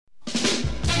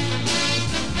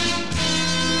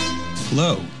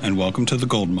Hello, and welcome to The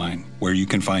Gold Mine, where you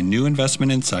can find new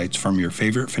investment insights from your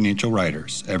favorite financial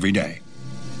writers every day.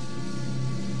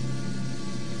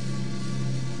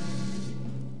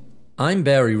 I'm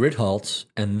Barry Ritholtz,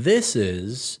 and this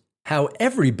is How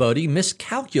Everybody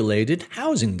Miscalculated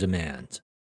Housing Demand.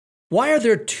 Why are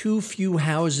there too few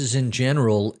houses in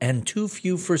general and too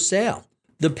few for sale?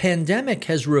 The pandemic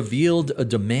has revealed a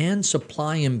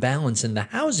demand-supply imbalance in the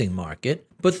housing market,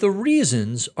 but the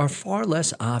reasons are far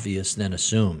less obvious than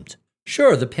assumed.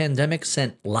 Sure, the pandemic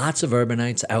sent lots of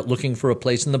urbanites out looking for a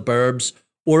place in the burbs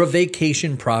or a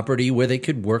vacation property where they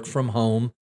could work from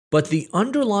home, but the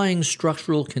underlying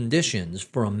structural conditions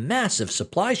for a massive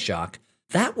supply shock,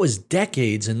 that was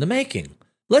decades in the making.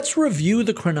 Let's review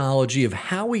the chronology of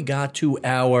how we got to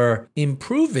our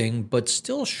improving but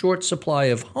still short supply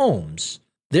of homes.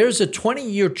 There's a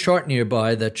 20-year chart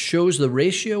nearby that shows the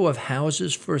ratio of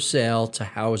houses for sale to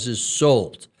houses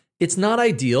sold. It's not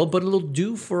ideal, but it'll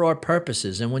do for our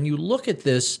purposes. And when you look at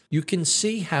this, you can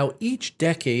see how each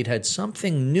decade had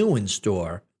something new in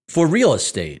store for real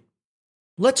estate.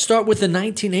 Let's start with the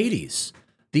 1980s.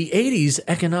 The 80s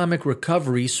economic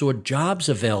recovery saw jobs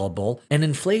available and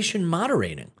inflation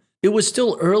moderating. It was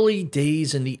still early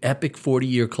days in the epic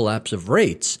 40-year collapse of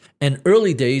rates and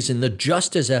early days in the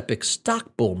just as epic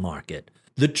stock bull market.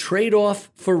 The trade-off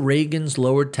for Reagan's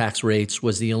lowered tax rates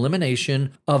was the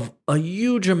elimination of a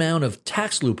huge amount of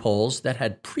tax loopholes that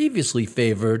had previously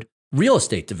favored real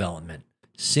estate development.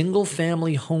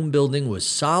 Single-family home building was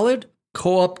solid.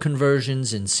 Co-op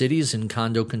conversions in cities and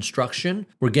condo construction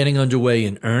were getting underway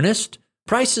in earnest.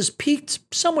 Prices peaked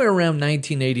somewhere around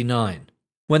 1989.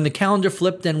 When the calendar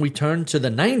flipped and we turned to the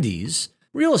 90s,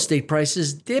 real estate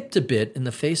prices dipped a bit in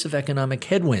the face of economic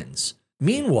headwinds.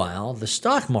 Meanwhile, the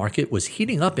stock market was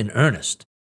heating up in earnest.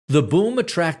 The boom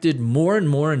attracted more and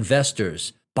more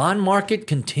investors. Bond market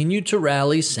continued to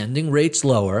rally, sending rates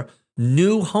lower.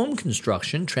 New home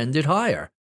construction trended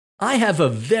higher. I have a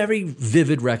very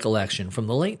vivid recollection from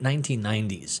the late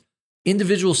 1990s.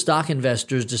 Individual stock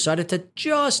investors decided to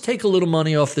just take a little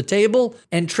money off the table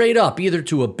and trade up either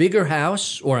to a bigger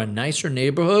house or a nicer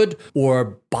neighborhood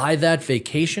or buy that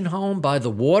vacation home by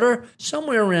the water.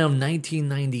 Somewhere around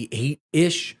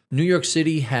 1998-ish, New York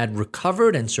City had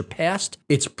recovered and surpassed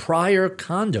its prior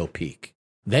condo peak.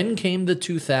 Then came the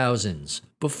 2000s,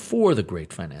 before the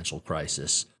great financial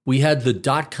crisis. We had the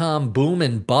dot-com boom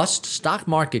and bust, stock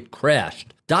market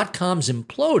crashed, dot-coms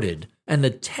imploded, and the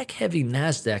tech-heavy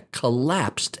NASDAQ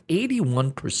collapsed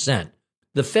 81%.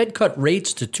 The Fed cut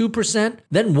rates to 2%,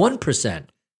 then 1%.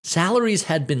 Salaries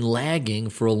had been lagging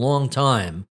for a long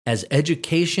time as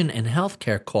education and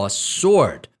healthcare costs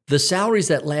soared. The salaries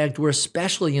that lagged were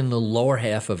especially in the lower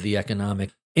half of the economic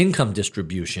income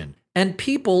distribution. And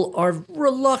people are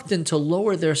reluctant to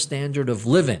lower their standard of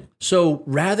living. So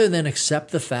rather than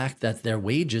accept the fact that their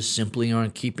wages simply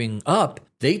aren't keeping up,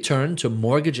 they turn to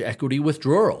mortgage equity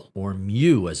withdrawal, or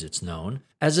MU as it's known,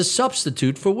 as a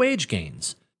substitute for wage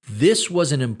gains. This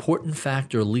was an important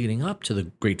factor leading up to the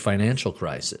great financial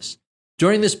crisis.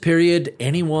 During this period,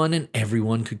 anyone and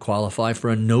everyone could qualify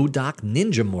for a no-doc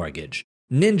ninja mortgage.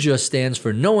 Ninja stands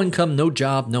for no income, no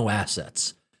job, no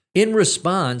assets. In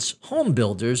response, home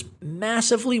builders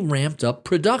massively ramped up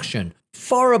production,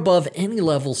 far above any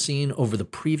level seen over the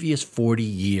previous 40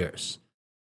 years.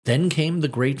 Then came the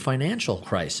great financial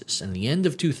crisis, and the end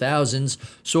of 2000s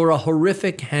saw a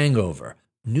horrific hangover.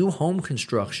 New home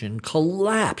construction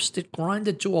collapsed. It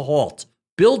grinded to a halt.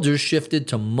 Builders shifted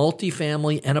to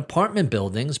multifamily and apartment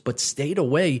buildings, but stayed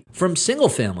away from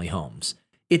single-family homes.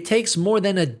 It takes more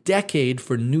than a decade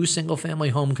for new single-family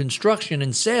home construction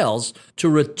and sales to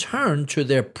return to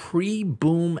their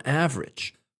pre-boom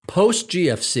average.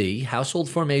 Post-GFC, household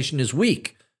formation is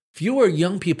weak. Fewer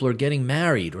young people are getting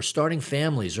married or starting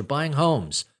families or buying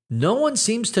homes. No one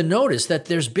seems to notice that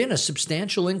there's been a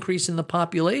substantial increase in the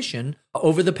population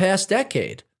over the past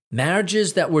decade.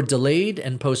 Marriages that were delayed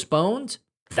and postponed,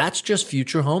 that's just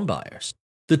future home buyers.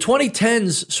 The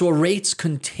 2010s saw rates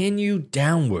continue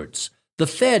downwards. The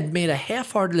Fed made a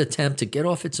half-hearted attempt to get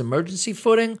off its emergency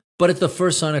footing, but at the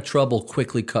first sign of trouble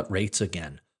quickly cut rates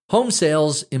again. Home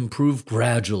sales improve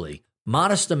gradually.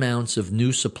 Modest amounts of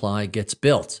new supply gets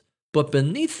built. But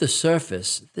beneath the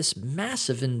surface, this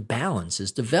massive imbalance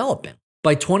is developing.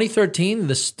 By 2013,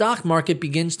 the stock market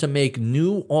begins to make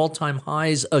new all-time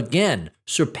highs again,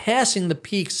 surpassing the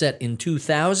peak set in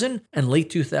 2000 and late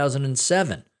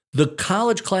 2007. The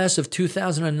college class of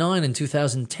 2009 and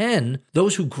 2010,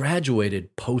 those who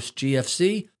graduated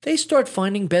post-GFC, they start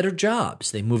finding better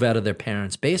jobs. They move out of their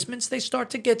parents' basements. They start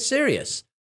to get serious.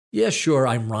 Yeah, sure,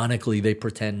 ironically, they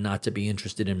pretend not to be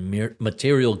interested in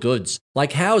material goods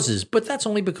like houses, but that's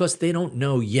only because they don't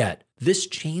know yet. This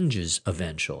changes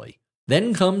eventually.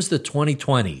 Then comes the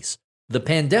 2020s. The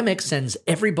pandemic sends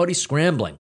everybody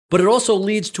scrambling, but it also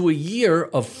leads to a year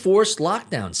of forced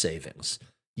lockdown savings.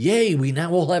 Yay, we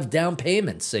now all have down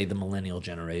payments, say the millennial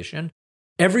generation.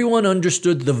 Everyone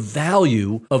understood the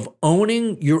value of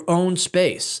owning your own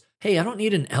space. Hey, I don't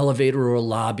need an elevator or a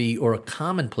lobby or a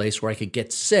common place where I could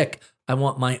get sick. I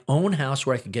want my own house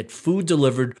where I could get food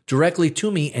delivered directly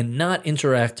to me and not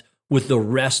interact with the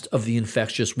rest of the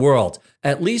infectious world.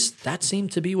 At least that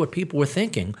seemed to be what people were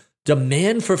thinking.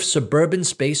 Demand for suburban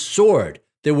space soared.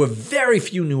 There were very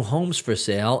few new homes for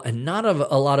sale and not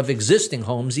a lot of existing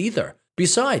homes either.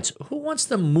 Besides, who wants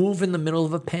to move in the middle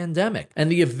of a pandemic?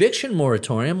 And the eviction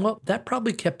moratorium, well, that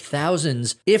probably kept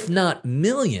thousands, if not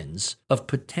millions, of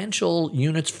potential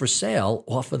units for sale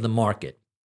off of the market.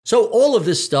 So all of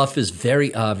this stuff is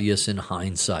very obvious in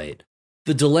hindsight.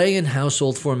 The delay in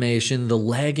household formation, the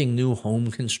lagging new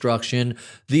home construction,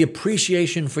 the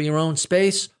appreciation for your own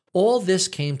space, all this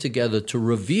came together to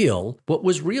reveal what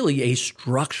was really a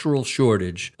structural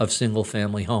shortage of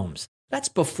single-family homes. That's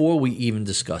before we even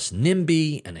discuss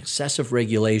NIMBY and excessive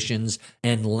regulations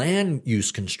and land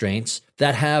use constraints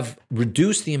that have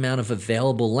reduced the amount of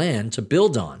available land to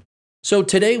build on. So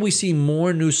today we see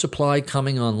more new supply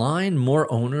coming online.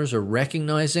 More owners are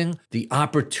recognizing the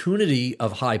opportunity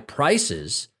of high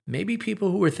prices. Maybe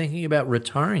people who are thinking about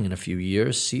retiring in a few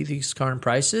years see these current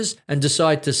prices and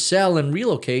decide to sell and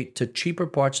relocate to cheaper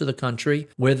parts of the country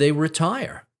where they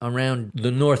retire. Around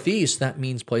the Northeast, that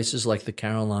means places like the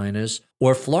Carolinas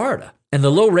or Florida. And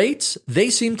the low rates, they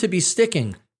seem to be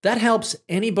sticking. That helps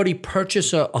anybody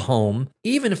purchase a home,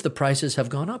 even if the prices have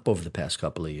gone up over the past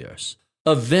couple of years.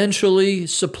 Eventually,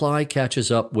 supply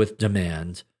catches up with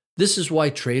demand. This is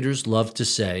why traders love to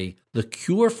say the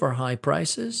cure for high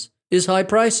prices is high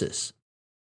prices.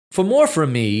 For more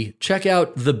from me, check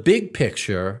out The Big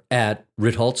Picture at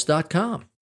ritholtz.com.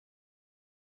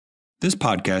 This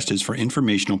podcast is for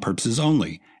informational purposes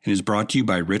only and is brought to you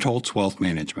by Ritholtz Wealth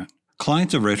Management.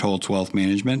 Clients of Ritholtz Wealth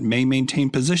Management may maintain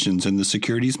positions in the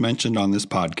securities mentioned on this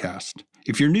podcast.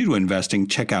 If you're new to investing,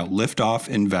 check out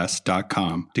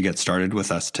liftoffinvest.com to get started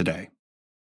with us today.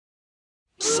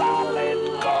 Solid.